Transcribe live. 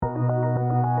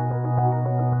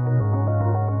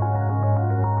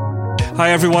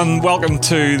Hi everyone, welcome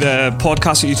to the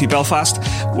podcast at UT Belfast.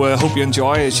 We hope you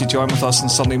enjoy as you join with us on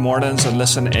Sunday mornings and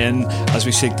listen in as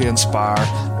we seek to inspire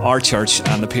our church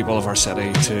and the people of our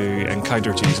city to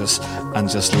encounter Jesus and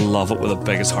just love it with the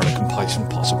biggest heart of compassion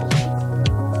possible.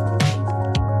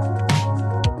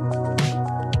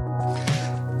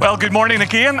 Well, good morning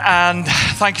again, and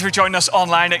thank you for joining us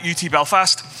online at UT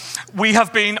Belfast. We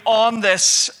have been on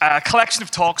this collection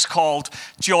of talks called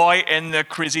Joy in the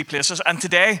Crazy Places, and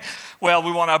today, well,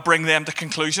 we want to bring them to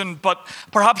conclusion, but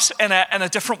perhaps in a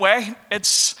different way.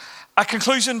 It's a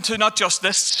conclusion to not just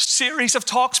this series of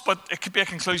talks, but it could be a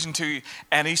conclusion to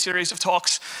any series of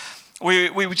talks. We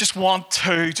would just want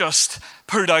to just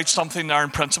put out something there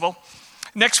in principle.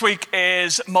 Next week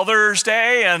is Mother's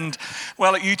Day, and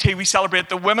well, at UT we celebrate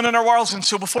the women in our world. And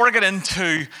so before I get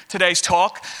into today's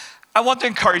talk, I want to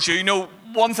encourage you. You know,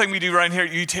 one thing we do around here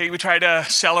at UT, we try to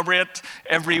celebrate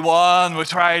everyone. We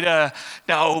try to,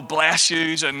 bless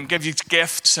you and give you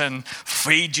gifts and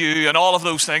feed you and all of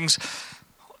those things.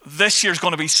 This year's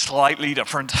going to be slightly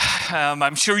different.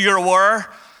 I'm sure you're aware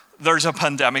there's a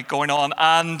pandemic going on,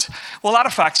 and well, that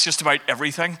affects just about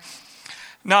everything.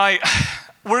 Now,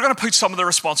 we're going to put some of the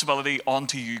responsibility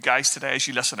onto you guys today as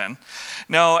you listen in.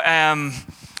 Now,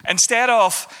 instead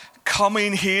of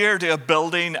coming here to a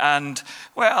building and,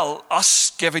 well,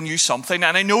 us giving you something,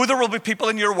 and I know there will be people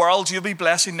in your world you'll be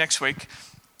blessing next week,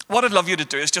 what I'd love you to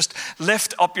do is just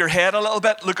lift up your head a little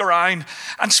bit, look around,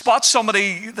 and spot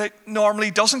somebody that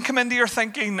normally doesn't come into your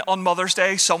thinking on Mother's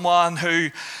Day, someone who,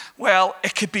 well,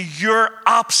 it could be your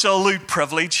absolute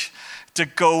privilege to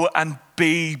go and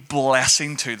be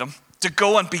blessing to them, to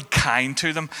go and be kind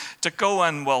to them, to go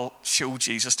and, well, show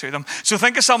Jesus to them. So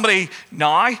think of somebody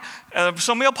now,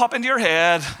 somebody will pop into your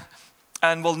head,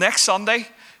 and, well, next Sunday,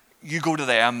 you go to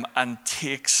them and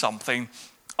take something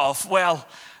of, well,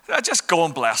 just go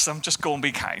and bless them, just go and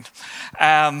be kind.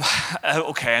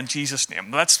 Okay, in Jesus'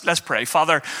 name, let's pray.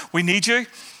 Father, we need you.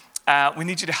 We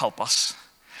need you to help us.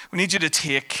 We need you to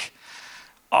take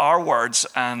our words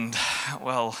and,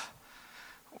 well,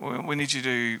 we need you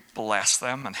to bless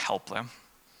them and help them.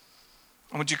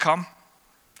 And would you come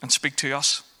and speak to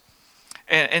us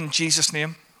in Jesus'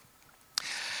 name?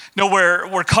 No,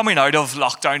 we're coming out of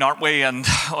lockdown, aren't we? And,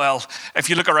 well, if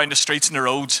you look around the streets and the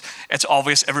roads, it's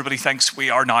obvious everybody thinks we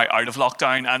are now out of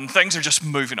lockdown and things are just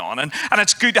moving on. And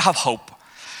it's good to have hope.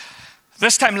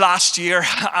 This time last year,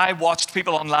 I watched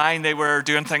people online. They were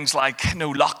doing things like,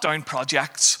 lockdown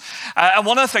projects. And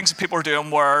one of the things that people were doing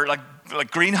were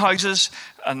like greenhouses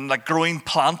and like growing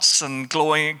plants and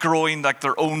growing like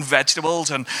their own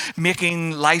vegetables and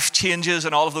making life changes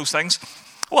and all of those things.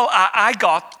 Well, I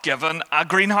got given a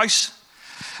greenhouse.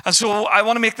 And so I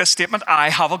want to make this statement. I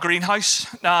have a greenhouse.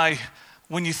 Now,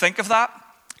 when you think of that,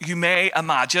 you may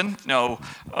imagine, a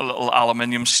little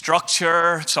aluminium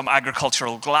structure, some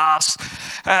agricultural glass,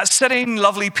 sitting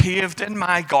lovely paved in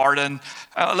my garden,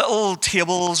 little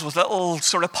tables with little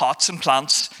sort of pots and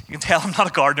plants. You can tell I'm not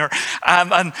a gardener.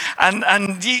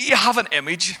 And you have an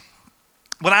image.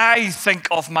 When I think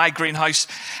of my greenhouse,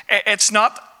 it's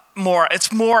more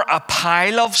a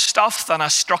pile of stuff than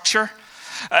a structure.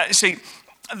 See,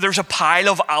 there's a pile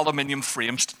of aluminium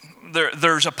frames.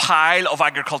 There's a pile of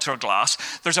agricultural glass.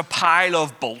 There's a pile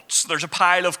of bolts. There's a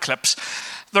pile of clips.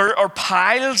 There are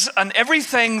piles, and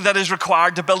everything that is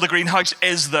required to build a greenhouse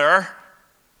is there.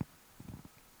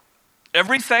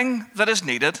 Everything that is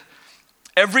needed,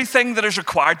 everything that is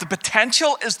required, the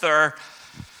potential is there,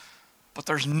 but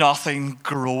there's nothing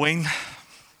growing.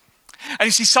 And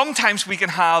you see, sometimes we can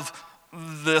have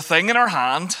the thing in our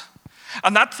hand,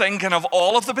 and that thing can have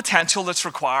all of the potential that's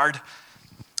required,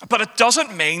 but it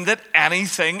doesn't mean that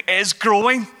anything is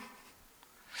growing.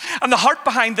 And the heart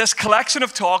behind this collection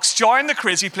of talks, Joy in the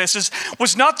Crazy Places,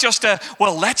 was not just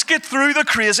let's get through the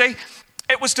crazy.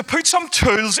 It was to put some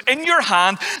tools in your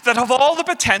hand that have all the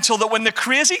potential that when the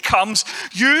crazy comes,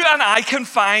 you and I can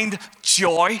find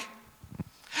joy.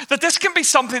 That this can be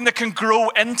something that can grow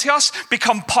into us,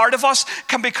 become part of us,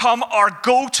 can become our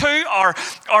go-to,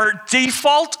 our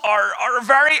default, our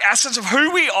very essence of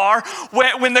who we are.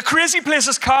 When the crazy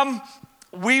places come,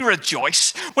 we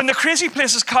rejoice. When the crazy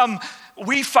places come,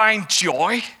 we find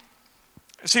joy.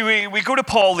 See, we go to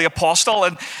Paul the Apostle,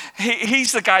 and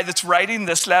he's the guy that's writing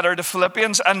this letter to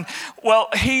Philippians, and, well,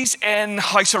 he's in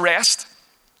house arrest.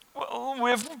 Well,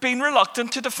 we've been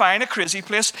reluctant to define a crazy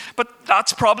place, but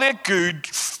that's probably a good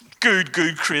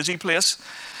crazy place.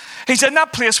 He's in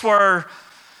that place where,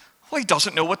 well, he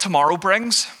doesn't know what tomorrow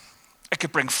brings. It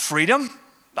could bring freedom.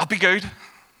 That'd be good.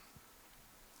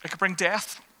 It could bring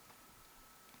death.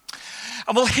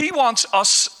 And well, he wants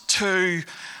us to,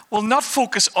 well, not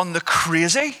focus on the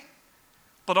crazy,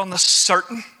 but on the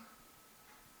certain.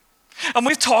 And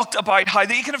we've talked about how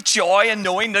that you can have joy in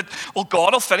knowing that, well,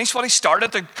 God will finish what he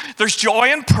started. There's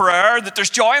joy in prayer, that there's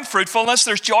joy in fruitfulness,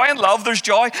 there's joy in love, there's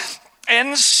joy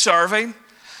in serving.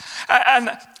 And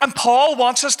Paul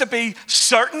wants us to be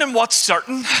certain in what's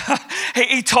certain.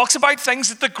 He talks about things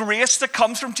that the grace that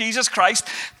comes from Jesus Christ.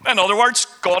 In other words,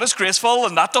 God is graceful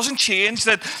and that doesn't change.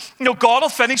 That, God will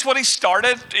finish what he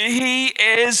started. He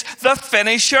is the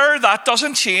finisher. That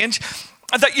doesn't change.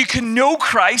 That you can know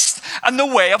Christ and the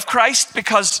way of Christ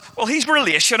because, well, he's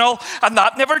relational and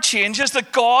that never changes.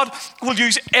 That God will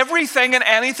use everything and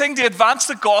anything to advance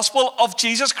the gospel of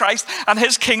Jesus Christ and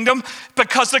his kingdom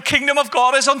because the kingdom of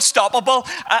God is unstoppable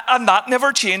and that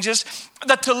never changes.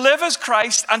 That to live is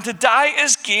Christ and to die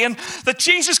is gain. That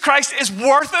Jesus Christ is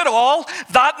worth it all.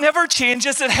 That never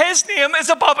changes. That his name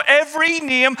is above every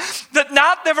name. That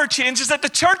never changes. That the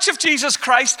church of Jesus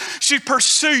Christ should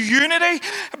pursue unity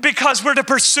because we're to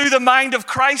pursue the mind of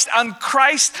Christ, and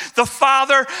Christ, the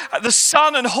Father, the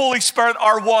Son, and Holy Spirit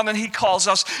are one, and he calls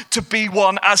us to be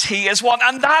one as he is one.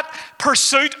 And that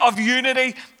pursuit of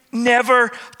unity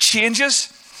never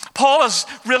changes. Paul is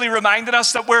really reminding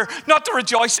us that we're not to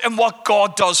rejoice in what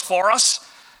God does for us.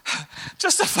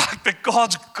 Just the fact that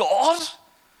God's God,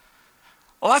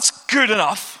 well, that's good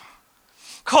enough.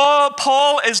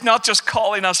 Paul is not just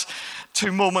calling us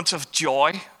to moments of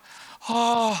joy.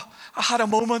 Oh, I had a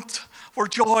moment where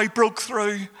joy broke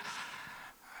through.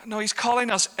 No, he's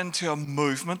calling us into a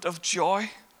movement of joy.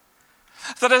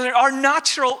 That our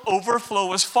natural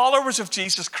overflow as followers of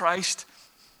Jesus Christ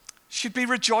should be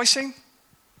rejoicing.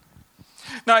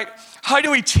 Now, how do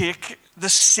we take the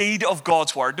seed of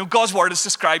God's word? Now, God's word is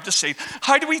described as seed.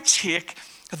 How do we take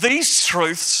these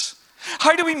truths?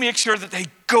 How do we make sure that they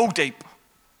go deep?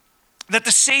 That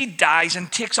the seed dies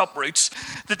and takes up roots,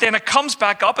 that then it comes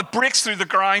back up, it breaks through the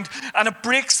ground, and it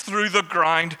breaks through the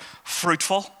ground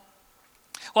fruitful.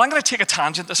 Well, I'm going to take a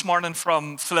tangent this morning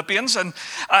from Philippians, and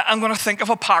I'm going to think of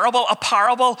a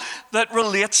parable that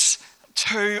relates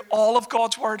to all of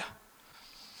God's word.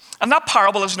 And that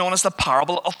parable is known as the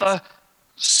parable of the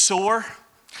sower.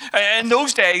 In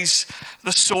those days,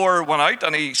 the sower went out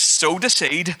and he sowed the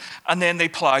seed, and then they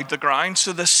plowed the ground.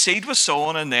 So the seed was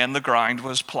sown and then the ground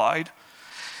was plowed.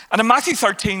 And in Matthew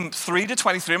 13,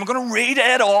 3-23, I'm going to read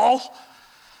it all.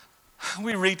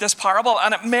 We read this parable,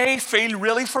 and it may feel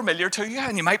really familiar to you,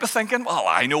 and you might be thinking, well,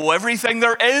 I know everything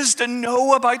there is to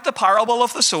know about the parable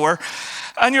of the sower.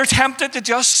 And you're tempted to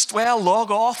just,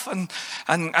 log off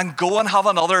and go and have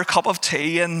another cup of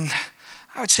tea. And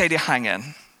I would say to you, hang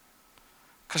in,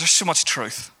 because there's so much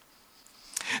truth.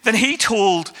 Then he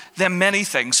told them many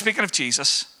things, speaking of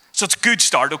Jesus. So it's a good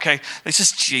start, okay? This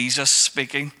is Jesus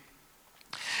speaking.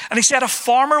 And he said, a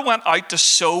farmer went out to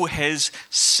sow his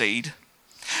seed.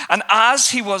 And as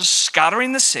he was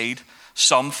scattering the seed,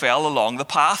 some fell along the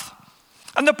path,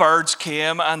 and the birds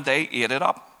came and they ate it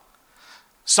up.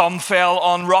 Some fell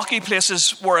on rocky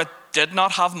places where it did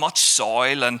not have much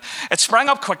soil, and it sprang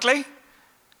up quickly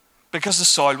because the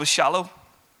soil was shallow.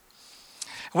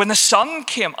 When the sun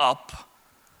came up,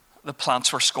 the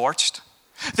plants were scorched.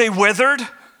 They withered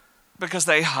because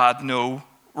they had no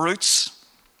roots.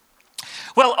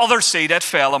 Well, other seed it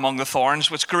fell among the thorns,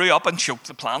 which grew up and choked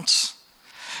the plants.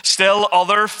 Still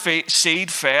other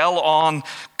seed fell on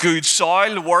good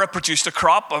soil where it produced a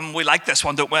crop. And we like this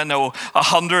one, don't we? No,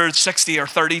 160 or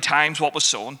 30 times what was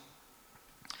sown.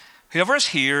 Whoever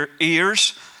has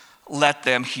ears, let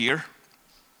them hear.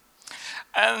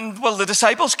 And well, the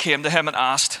disciples came to him and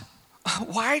asked,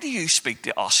 why do you speak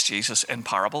to us, Jesus, in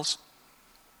parables?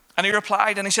 And he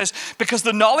replied, and he says, because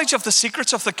the knowledge of the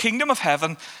secrets of the kingdom of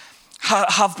heaven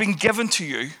have been given to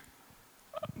you,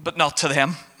 but not to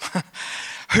them.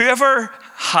 Whoever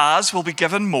has will be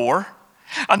given more,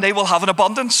 and they will have an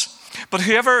abundance. But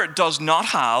whoever does not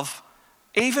have,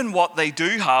 even what they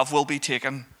do have will be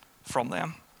taken from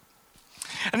them.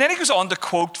 And then he goes on to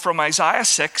quote from Isaiah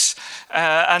 6,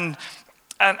 and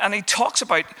he talks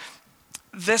about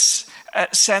this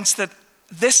sense that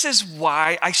this is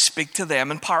why I speak to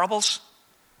them in parables.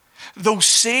 Though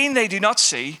seeing they do not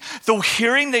see, though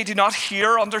hearing they do not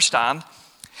hear or understand,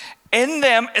 in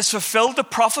them is fulfilled the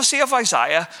prophecy of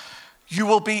Isaiah. You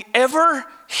will be ever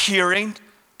hearing,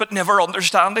 but never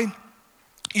understanding.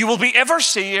 You will be ever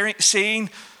seeing,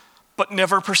 but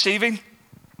never perceiving.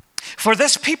 For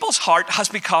this people's heart has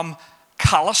become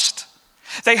calloused.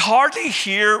 They hardly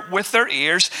hear with their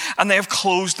ears, and they have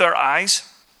closed their eyes.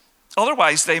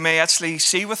 Otherwise, they may actually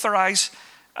see with their eyes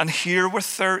and hear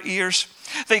with their ears.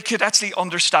 They could actually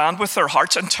understand with their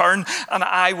hearts and turn, and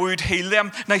I would heal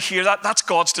them. Now hear that, that's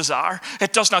God's desire.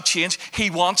 It does not change. He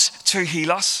wants to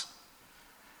heal us.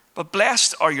 But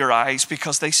blessed are your eyes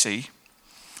because they see,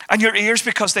 and your ears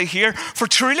because they hear. For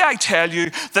truly I tell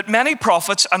you that many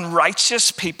prophets and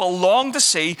righteous people long to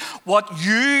see what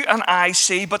you and I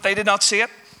see, but they did not see it.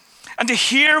 And to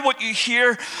hear what you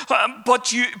hear,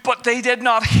 but they did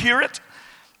not hear it.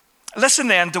 Listen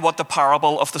then to what the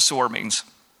parable of the sower means.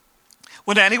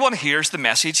 When anyone hears the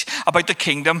message about the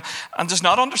kingdom and does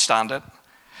not understand it,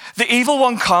 the evil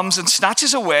one comes and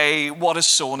snatches away what is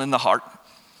sown in the heart.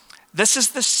 This is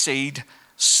the seed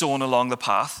sown along the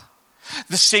path.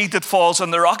 The seed that falls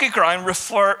on the rocky ground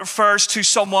refers to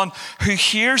someone who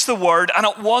hears the word and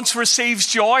at once receives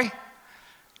joy,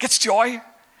 gets joy.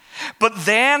 But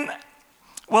then,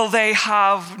 they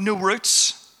have no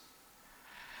roots.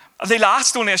 They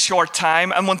last only a short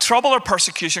time, and when trouble or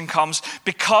persecution comes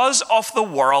because of the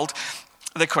world,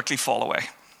 they quickly fall away.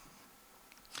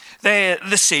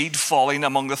 The seed falling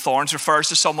among the thorns refers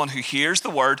to someone who hears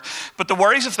the word, but the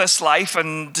worries of this life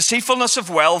and deceitfulness of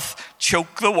wealth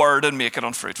choke the word and make it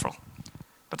unfruitful.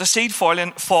 But the seed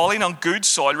falling on good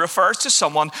soil refers to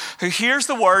someone who hears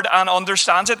the word and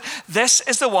understands it. This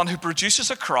is the one who produces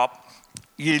a crop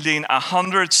yielding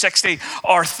 160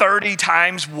 or 30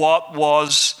 times what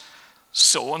was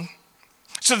sown.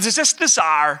 So there's this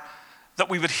desire that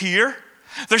we would hear.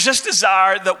 There's this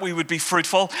desire that we would be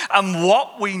fruitful, and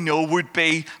what we know would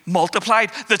be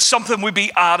multiplied, that something would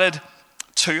be added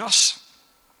to us.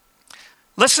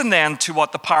 Listen then to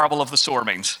what the parable of the sower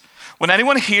means. When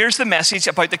anyone hears the message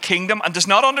about the kingdom and does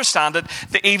not understand it,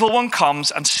 the evil one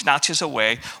comes and snatches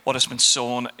away what has been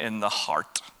sown in the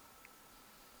heart.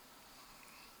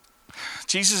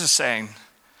 Jesus is saying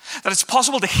that it's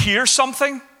possible to hear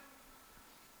something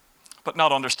but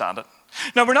not understand it.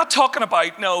 Now, we're not talking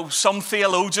about some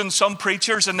theologians, some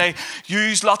preachers, and they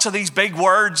use lots of these big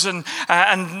words and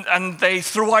they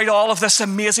throw out all of this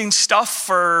amazing stuff.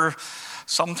 For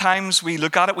sometimes we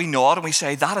look at it, we nod, and we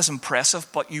say, that is impressive,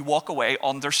 but you walk away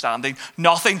understanding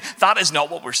nothing. That is not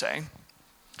what we're saying.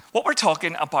 What we're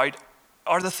talking about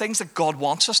are the things that God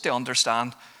wants us to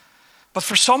understand, but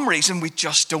for some reason we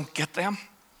just don't get them.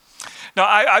 Now,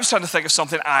 I was trying to think of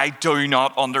something I do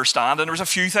not understand, and there's a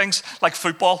few things, like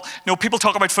football. People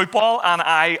talk about football, and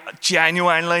I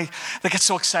genuinely, they get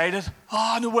so excited.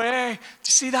 Oh, no way. Did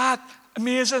you see that?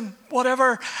 Amazing.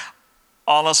 Whatever.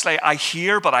 Honestly, I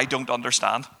hear, but I don't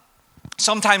understand.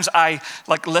 Sometimes I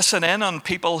listen in on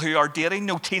people who are dating,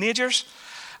 teenagers,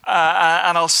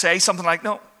 and I'll say something like,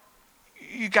 no,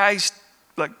 you guys,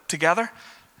 together?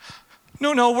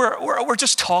 No, we're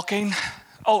just talking.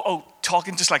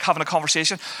 Talking, just like having a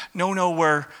conversation. No,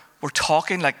 we're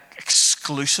talking,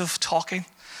 exclusive talking.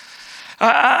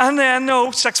 And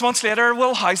then, 6 months later,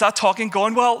 how's that talking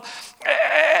going? Well,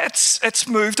 it's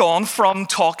moved on from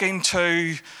talking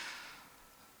to,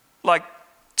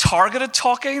 targeted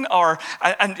talking.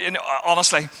 And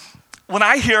honestly, when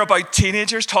I hear about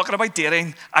teenagers talking about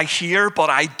dating, I hear, but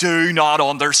I do not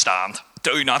understand.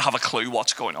 Do not have a clue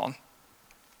what's going on.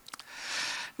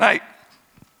 Now,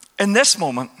 in this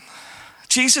moment,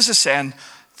 Jesus is saying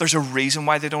there's a reason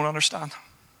why they don't understand.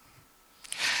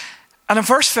 And in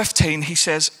verse 15, he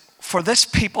says, for this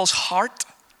people's heart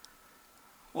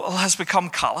has become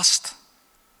calloused.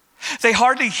 They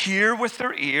hardly hear with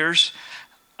their ears,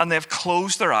 and they've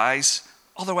closed their eyes.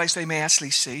 Otherwise, they may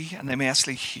actually see, and they may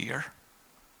actually hear.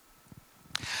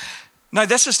 Now,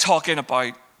 this is talking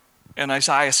about, in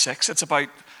Isaiah 6, it's about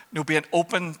being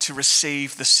open to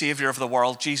receive the Savior of the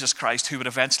world, Jesus Christ, who would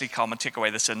eventually come and take away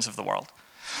the sins of the world.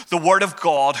 The Word of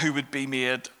God who would be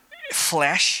made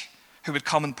flesh, who would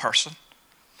come in person.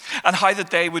 And how that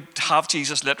they would have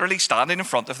Jesus literally standing in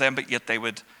front of them, but yet they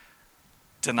would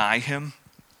deny him.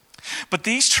 But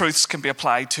these truths can be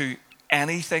applied to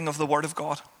anything of the Word of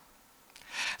God.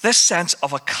 This sense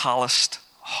of a calloused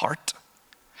heart.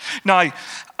 Now,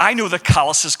 I know that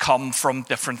calluses come from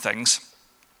different things.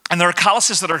 And there are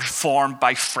calluses that are formed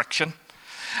by friction.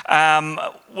 How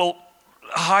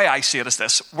I see it is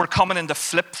this. We're coming into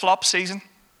flip-flop season.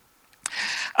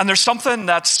 And there's something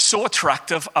that's so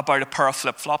attractive about a pair of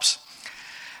flip-flops.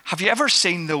 Have you ever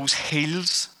seen those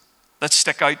heels that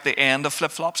stick out the end of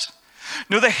flip-flops?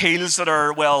 The heels that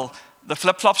are, the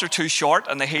flip-flops are too short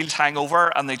and the heels hang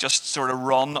over and they just sort of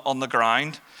run on the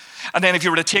ground. And then if you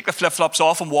were to take the flip-flops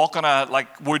off and walk on a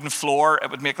wooden floor,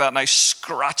 it would make that nice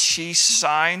scratchy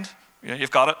sound. You've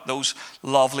got it, those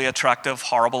lovely, attractive,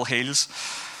 horrible heels.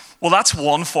 Well, that's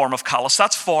one form of callus.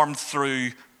 That's formed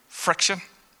through friction.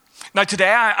 Now,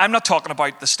 today, I'm not talking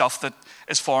about the stuff that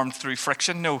is formed through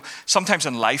friction. No, sometimes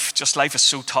in life is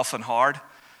so tough and hard.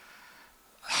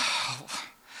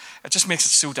 It just makes it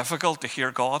so difficult to hear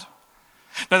God.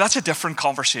 Now, that's a different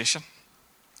conversation.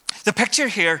 The picture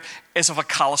here is of a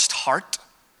calloused heart.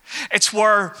 It's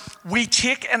where we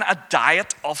take in a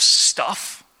diet of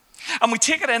stuff, and we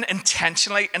take it in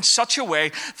intentionally in such a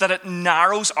way that it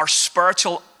narrows our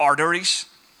spiritual arteries,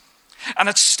 and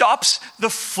it stops the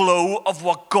flow of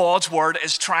what God's word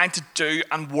is trying to do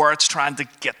and where it's trying to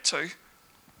get to.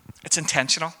 It's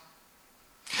intentional.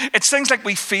 It's things like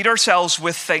we feed ourselves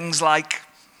with things like,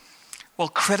 well,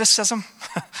 criticism.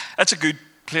 That's a good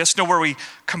place, where we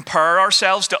compare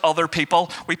ourselves to other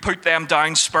people. We put them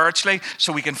down spiritually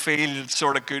so we can feel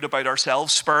sort of good about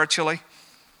ourselves spiritually.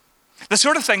 The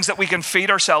sort of things that we can feed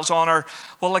ourselves on are,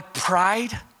 well, like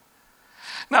pride.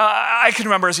 Now, I can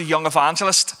remember as a young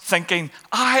evangelist thinking,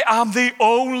 I am the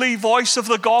only voice of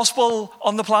the gospel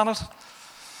on the planet.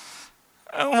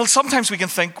 Well, sometimes we can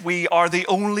think we are the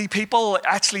only people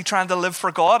actually trying to live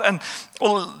for God. And,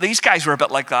 well, these guys were a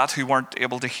bit like that who weren't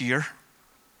able to hear.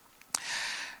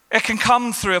 It can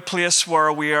come through a place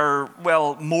where we are,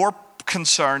 well, more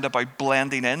concerned about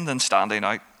blending in than standing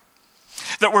out.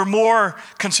 That we're more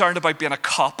concerned about being a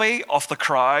copy of the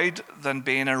crowd than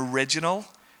being original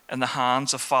in the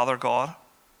hands of Father God.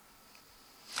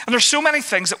 And there's so many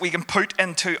things that we can put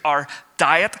into our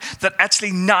diet that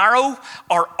actually narrow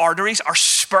our arteries, our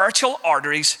spiritual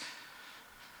arteries,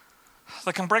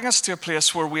 that can bring us to a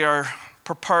place where we are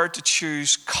prepared to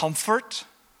choose comfort.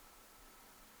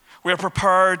 We are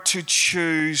prepared to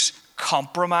choose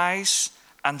compromise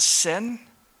and sin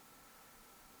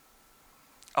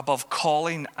above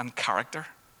calling and character.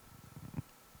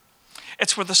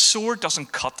 It's where the sword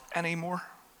doesn't cut anymore.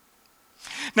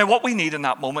 Now, what we need in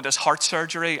that moment is heart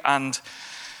surgery, and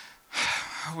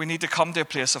we need to come to a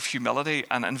place of humility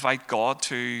and invite God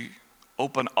to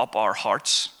open up our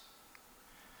hearts.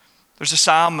 There's a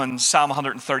psalm in Psalm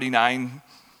 139,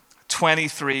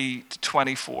 23 to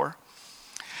 24.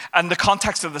 And the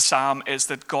context of the psalm is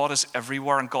that God is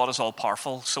everywhere and God is all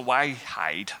powerful. So why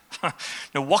hide?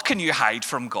 Now, what can you hide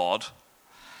from God?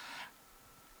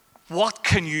 What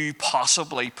can you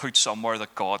possibly put somewhere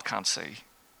that God can't see?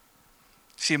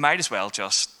 So you might as well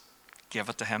just give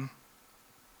it to him.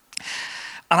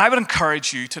 And I would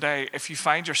encourage you today, if you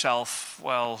find yourself,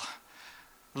 well,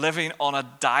 living on a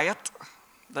diet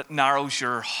that narrows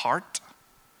your heart,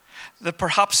 that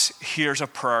perhaps here's a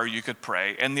prayer you could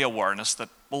pray in the awareness that,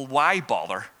 well, why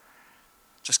bother?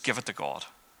 Just give it to God.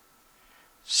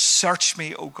 Search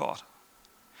me, O God.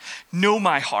 Know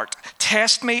my heart.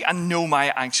 Test me and know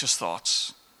my anxious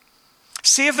thoughts.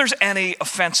 See if there's any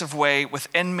offensive way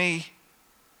within me.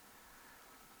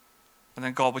 And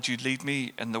then, God, would you lead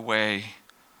me in the way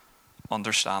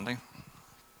understanding?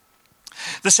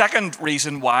 The second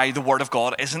reason why the Word of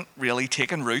God isn't really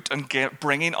taking root and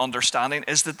bringing understanding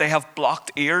is that they have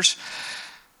blocked ears.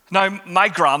 Now, my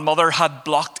grandmother had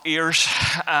blocked ears,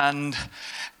 and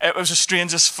it was the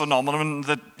strangest phenomenon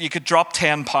that you could drop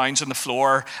 10 pounds on the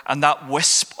floor and that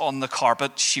wisp on the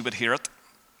carpet, she would hear it.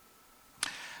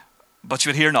 But she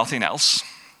would hear nothing else.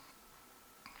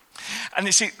 And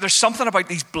you see, there's something about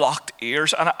these blocked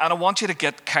ears, and I want you to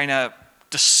get kind of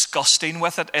disgusting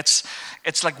with it. It's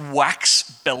like wax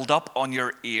buildup on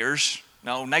your ears.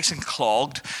 No, nice and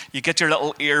clogged. You get your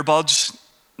little earbuds.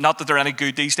 Not that they're any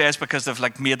good these days because they've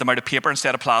like made them out of paper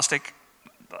instead of plastic.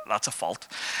 That's a fault.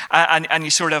 And you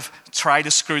sort of try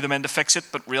to screw them in to fix it,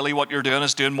 but really what you're doing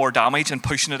is doing more damage and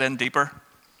pushing it in deeper.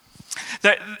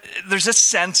 There's this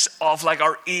sense of like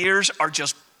our ears are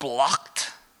just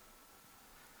blocked.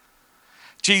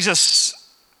 Jesus,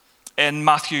 in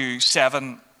Matthew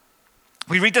 7,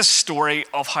 we read this story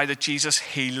of how that Jesus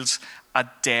heals a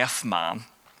deaf man.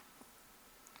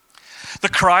 The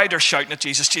crowd are shouting at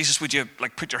Jesus, Jesus, would you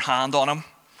like put your hand on him?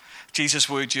 Jesus,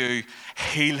 would you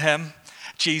heal him?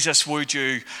 Jesus, would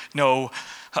you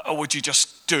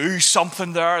just do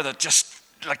something there that just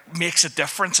like makes a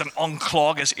difference and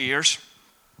unclog his ears?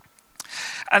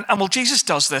 And well, Jesus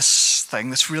does this thing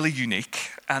that's really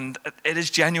unique, and it is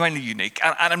genuinely unique.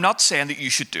 And I'm not saying that you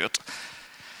should do it.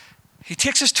 He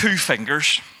takes his two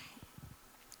fingers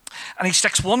and he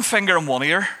sticks one finger in one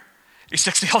ear. He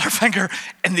sticks the other finger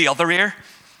in the other ear.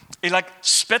 He like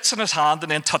spits in his hand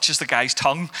and then touches the guy's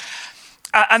tongue.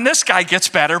 And this guy gets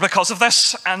better because of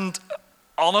this. And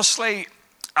honestly,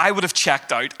 I would have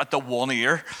checked out at the one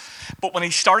ear. But when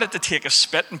he started to take a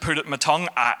spit and put it in my tongue,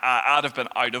 I'd have been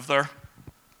out of there.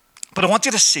 But I want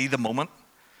you to see the moment.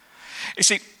 You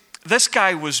see, this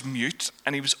guy was mute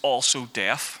and he was also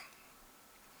deaf.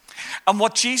 And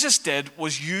what Jesus did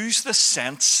was use the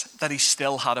sense that he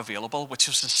still had available, which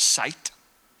was his sight.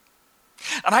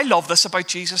 And I love this about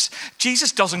Jesus.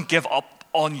 Jesus doesn't give up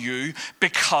on you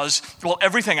because, well,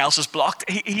 everything else is blocked.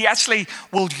 He actually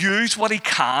will use what he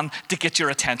can to get your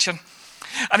attention.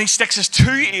 And he sticks his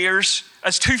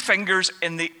two fingers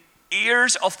in the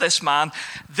ears of this man.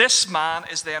 This man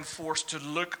is then forced to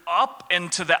look up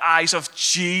into the eyes of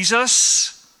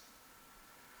Jesus.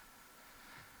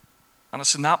 And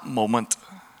it's in that moment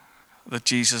that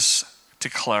Jesus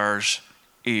declares,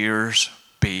 "Ears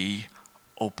be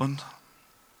opened."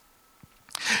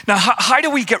 Now, how do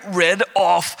we get rid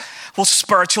of,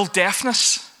 spiritual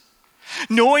deafness?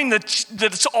 Knowing that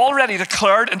it's already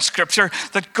declared in Scripture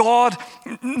that God,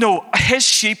 his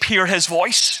sheep hear his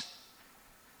voice.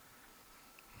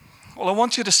 Well, I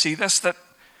want you to see this, that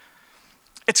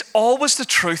it's always the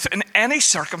truth in any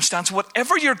circumstance,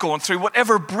 whatever you're going through,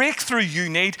 whatever breakthrough you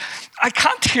need. I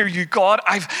can't hear you, God.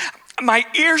 My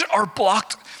ears are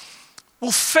blocked.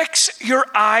 Well, fix your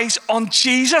eyes on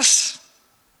Jesus.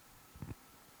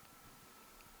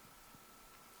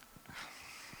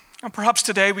 And perhaps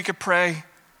today we could pray,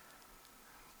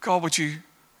 God, would you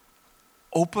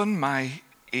open my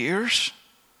ears?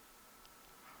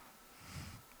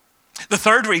 The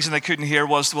third reason they couldn't hear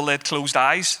was, they had closed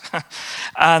eyes.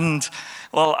 And,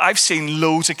 I've seen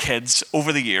loads of kids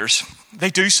over the years. They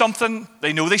do something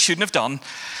they know they shouldn't have done.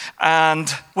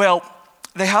 And,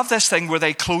 they have this thing where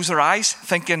they close their eyes,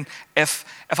 thinking, if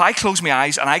I close my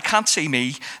eyes and I can't see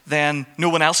me, then no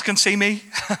one else can see me.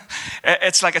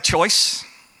 It's like a choice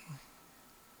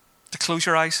to close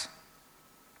your eyes.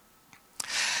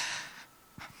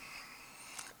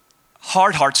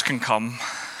 Hard hearts can come.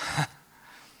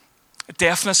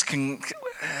 Deafness can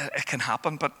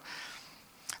happen, but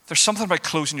there's something about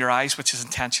closing your eyes which is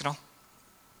intentional.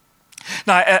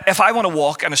 Now, if I want to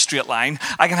walk in a straight line,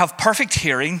 I can have perfect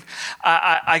hearing.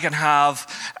 I can have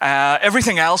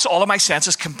everything else. All of my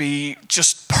senses can be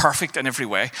just perfect in every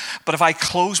way. But if I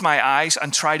close my eyes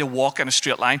and try to walk in a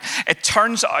straight line, it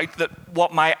turns out that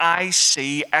what my eyes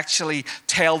see actually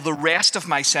tell the rest of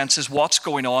my senses what's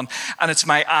going on. And it's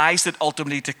my eyes that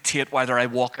ultimately dictate whether I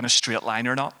walk in a straight line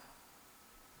or not.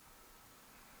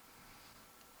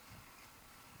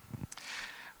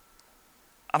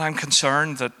 And I'm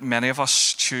concerned that many of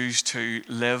us choose to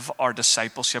live our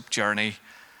discipleship journey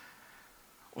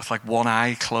with one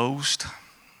eye closed.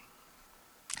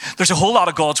 There's a whole lot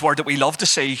of God's word that we love to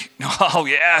see. Oh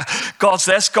yeah, God's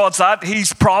this, God's that.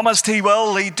 He's promised he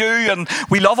will, he do. And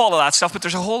we love all of that stuff. But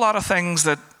there's a whole lot of things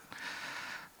that,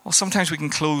 sometimes we can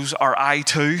close our eye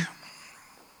to.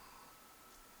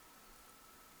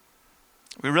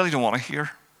 We really don't want to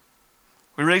hear.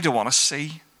 We really don't want to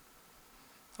see.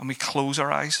 And we close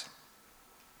our eyes.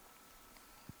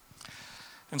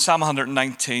 In Psalm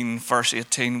 119, verse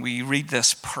 18, we read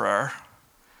this prayer.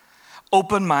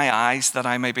 Open my eyes that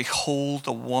I may behold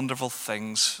the wonderful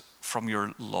things from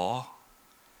your law.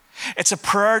 It's a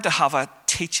prayer to have a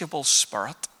teachable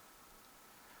spirit.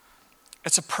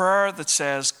 It's a prayer that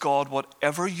says, God,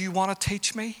 whatever you want to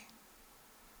teach me,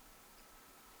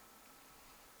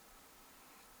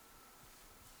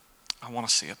 I want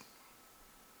to see it.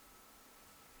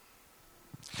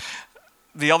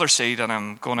 The other seed, and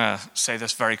I'm going to say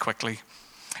this very quickly,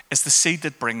 is the seed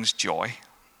that brings joy.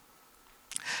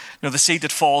 The seed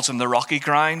that falls in the rocky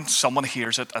ground, someone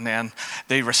hears it and then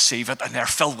they receive it and they're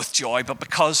filled with joy. But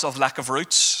because of lack of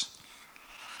roots,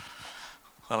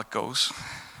 it goes.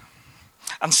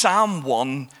 And Psalm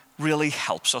 1 really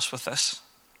helps us with this.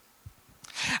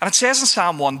 And it says in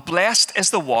Psalm 1, blessed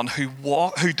is the one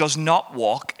who does not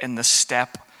walk in the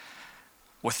step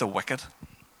with the wicked.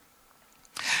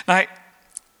 Now,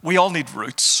 we all need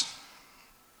roots.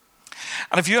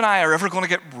 And if you and I are ever going to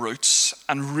get roots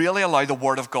and really allow the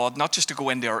Word of God not just to go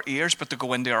into our ears, but to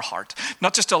go into our heart,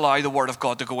 not just allow the Word of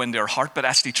God to go into our heart, but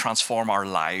actually transform our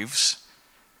lives,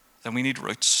 then we need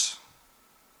roots.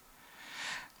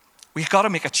 We've got to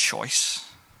make a choice.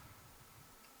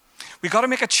 We've got to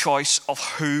make a choice of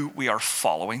who we are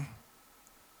following.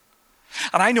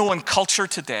 And I know in culture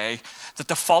today that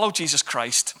to follow Jesus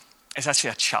Christ is actually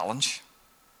a challenge.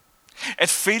 It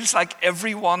feels like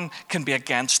everyone can be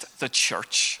against the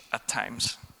church at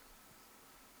times.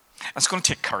 And it's going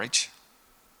to take courage.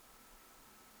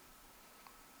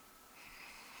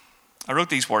 I wrote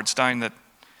these words down that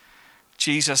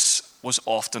Jesus was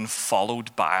often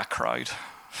followed by a crowd,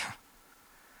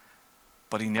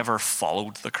 but he never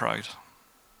followed the crowd.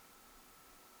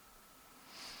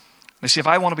 Now see, if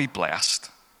I want to be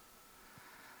blessed,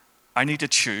 I need to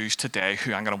choose today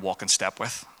who I'm going to walk in step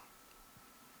with.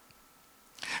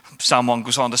 Psalm 1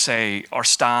 goes on to say, or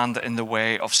stand in the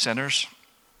way of sinners,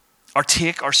 or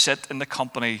take or sit in the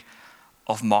company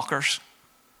of mockers.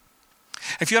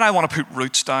 If you and I want to put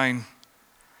roots down,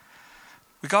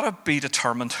 we've got to be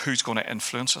determined who's going to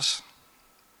influence us.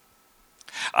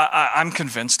 I'm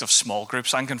convinced of small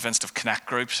groups. I'm convinced of connect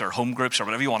groups or home groups or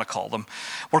whatever you want to call them,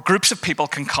 where groups of people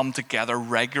can come together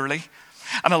regularly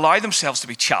and allow themselves to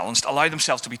be challenged, allow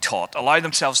themselves to be taught, allow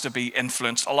themselves to be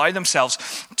influenced, allow themselves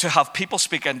to have people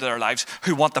speak into their lives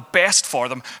who want the best for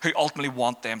them, who ultimately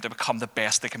want them to become the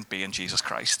best they can be in Jesus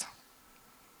Christ.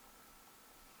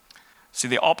 See,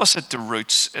 the opposite to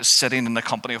roots is sitting in the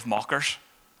company of mockers.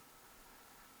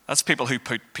 That's people who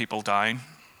put people down,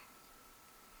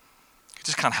 who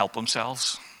just can't help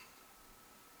themselves,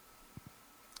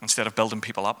 instead of building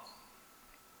people up.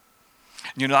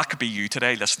 And you know, that could be you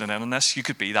today listening in on this. You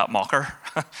could be that mocker.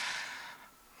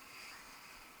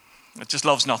 It just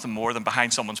loves nothing more than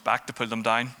behind someone's back to pull them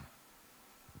down.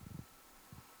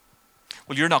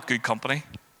 Well, you're not good company.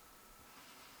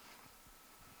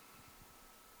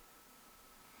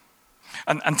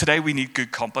 And today we need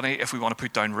good company if we want to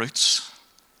put down roots.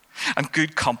 And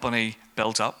good company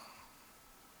builds up.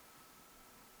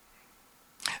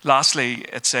 Lastly,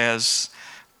 it says,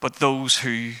 but those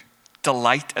who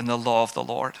delight in the law of the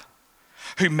Lord,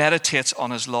 who meditates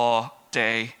on his law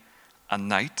day and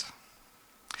night.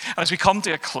 And as we come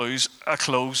to a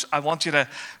close, I want you to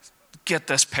get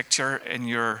this picture in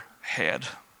your head.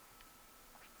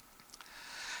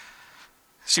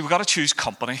 See, we've got to choose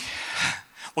company.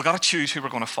 We've got to choose who we're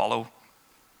going to follow.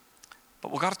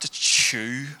 But we've got to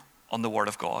chew on the Word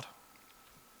of God.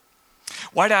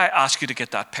 Why did I ask you to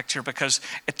get that picture? Because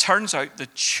it turns out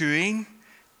that chewing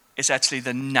is actually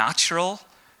the natural,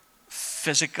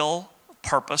 physical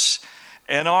purpose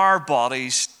in our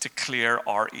bodies to clear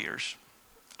our ears.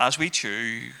 As we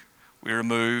chew, we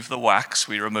remove the wax,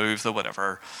 we remove the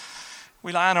whatever.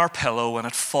 We lie on our pillow and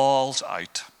it falls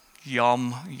out.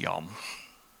 Yum, yum.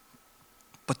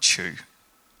 But chew.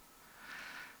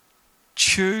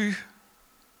 Chew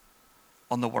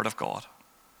on the Word of God.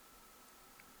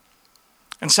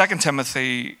 In 2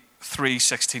 Timothy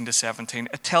 3:16-17,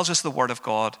 it tells us the Word of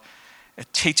God.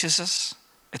 It teaches us,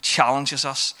 it challenges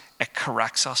us, it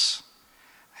corrects us,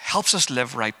 helps us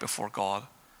live right before God,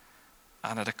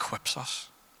 and it equips us.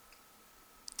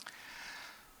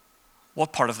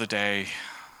 What part of the day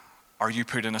are you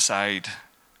putting aside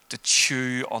to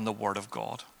chew on the Word of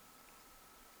God?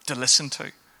 To listen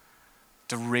to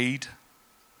read,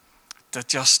 to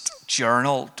just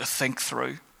journal, to think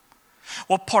through?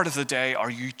 What part of the day are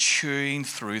you chewing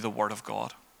through the Word of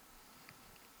God?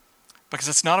 Because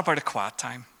it's not about a quiet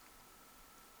time.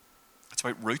 It's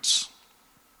about roots.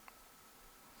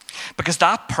 Because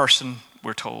that person,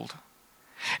 we're told,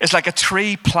 is like a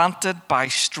tree planted by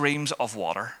streams of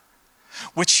water,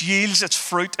 which yields its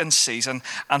fruit in season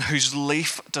and whose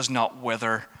leaf does not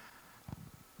wither,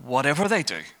 whatever they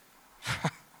do.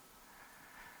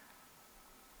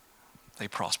 They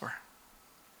prosper.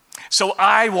 So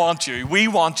we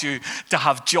want you to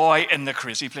have joy in the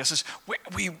crazy places.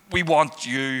 We want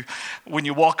you, when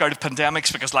you walk out of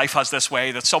pandemics, because life has this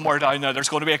way that somewhere down there, there's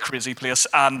going to be a crazy place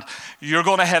and you're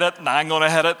going to hit it and I'm going to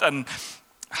hit it, and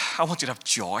I want you to have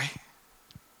joy.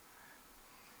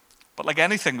 But like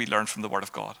anything we learn from the Word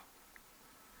of God,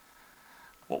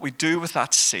 what we do with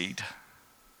that seed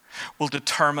will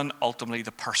determine ultimately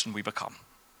the person we become.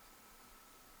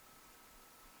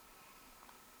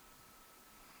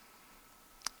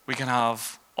 We can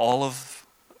have all of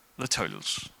the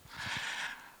tools.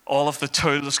 All of the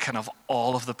tools can have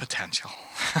all of the potential.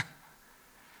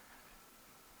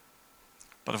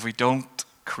 But if we don't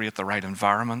create the right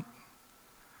environment,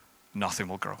 nothing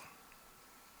will grow.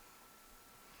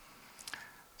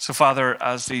 So, Father,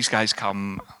 as these guys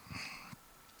come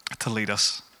to lead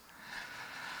us,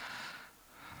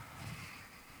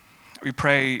 we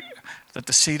pray that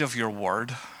the seed of your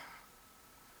word,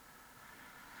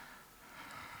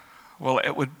 well,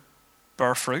 it would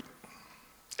bear fruit.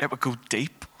 It would go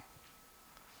deep.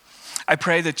 I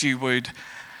pray that you would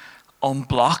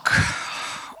unblock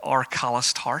our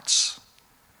calloused hearts,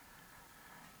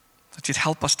 that you'd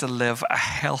help us to live a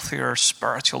healthier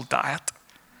spiritual diet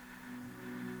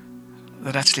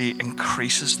that actually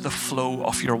increases the flow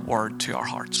of your word to our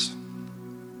hearts.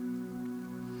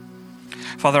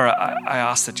 Father, I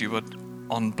ask that you would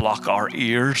unblock our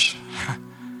ears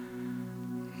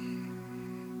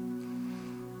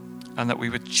and that we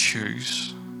would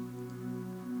choose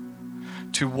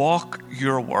to walk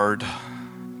your word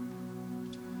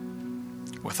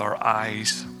with our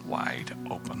eyes wide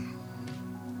open.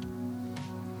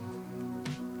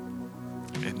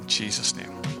 In Jesus'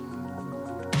 name.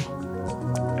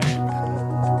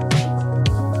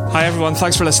 Hi everyone,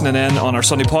 thanks for listening in on our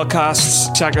Sunday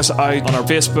podcasts. Check us out on our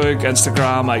Facebook,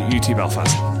 Instagram at UT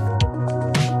Belfast.